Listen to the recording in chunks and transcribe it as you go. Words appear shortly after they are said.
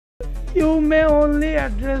You may only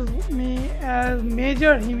address me as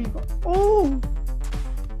Major Himiko. Oh,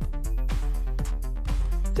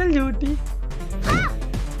 चल झूठी.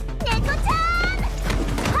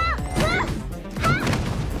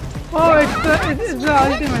 Oh, it's the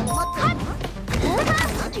ultimate.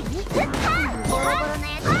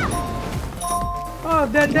 Oh,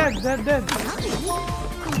 they're dead.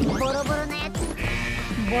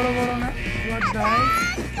 Boro ne what died.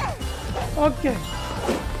 Okay.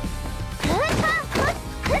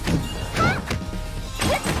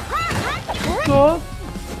 So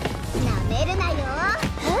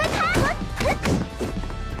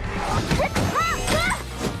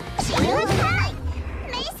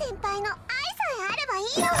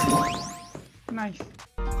nice.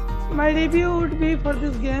 My review would be for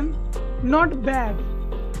this game, not bad.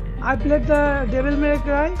 I played the Devil May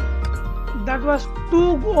Cry. That was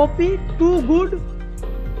too OP, too good,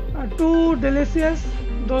 too delicious.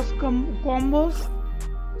 Those combos.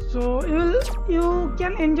 So you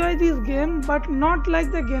can enjoy this game, but not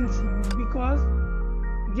like the Genshin, because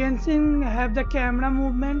Genshin have the camera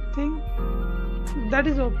movement thing. That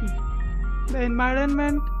is OP. The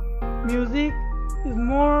environment, music is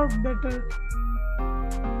more better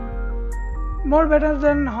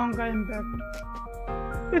than Honkai Impact.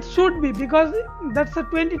 It should be, because that's a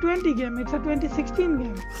 2020 game. It's a 2016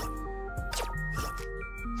 game.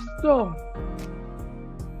 So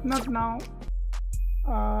not now.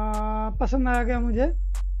 पसंद आ गया मुझे,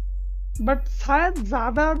 but शायद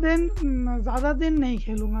ज़्यादा दिन नहीं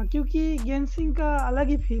खेलूँगा, क्योंकि Genshin का अलग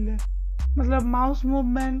ही फील है. मतलब माउस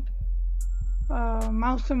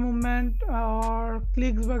से मूवमेंट और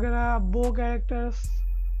क्लिक्स वगैरह, बो कैरेक्टर्स,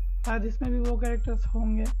 शायद इसमें भी वो कैरेक्टर्स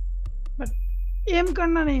होंगे, बट एम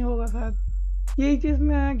करना नहीं होगा शायद. यही चीज़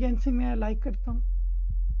मैं गेंशिन में लाइक करता हूँ.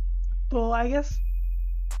 तो I guess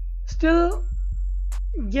still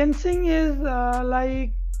Genshin is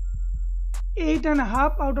like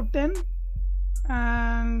 8.5 out of 10,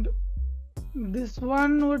 and this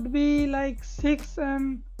one would be like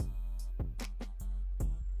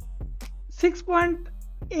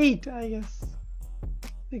 6.8, I guess.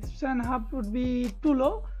 6.5 would be too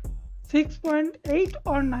low. 6.8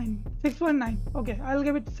 or 9? 6.9. Okay, I'll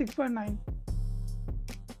give it 6.9.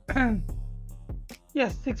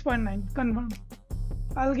 Yes, 6.9. Confirm.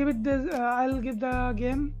 I'll give it this. I'll give the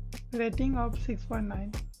game rating of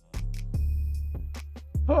 6.9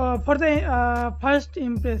 for the first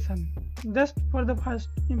impression. Just for the first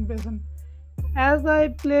impression. As I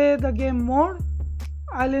play the game more,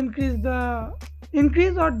 I'll increase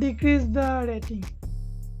or decrease the rating.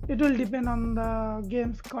 It will depend on the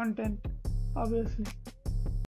game's content, obviously.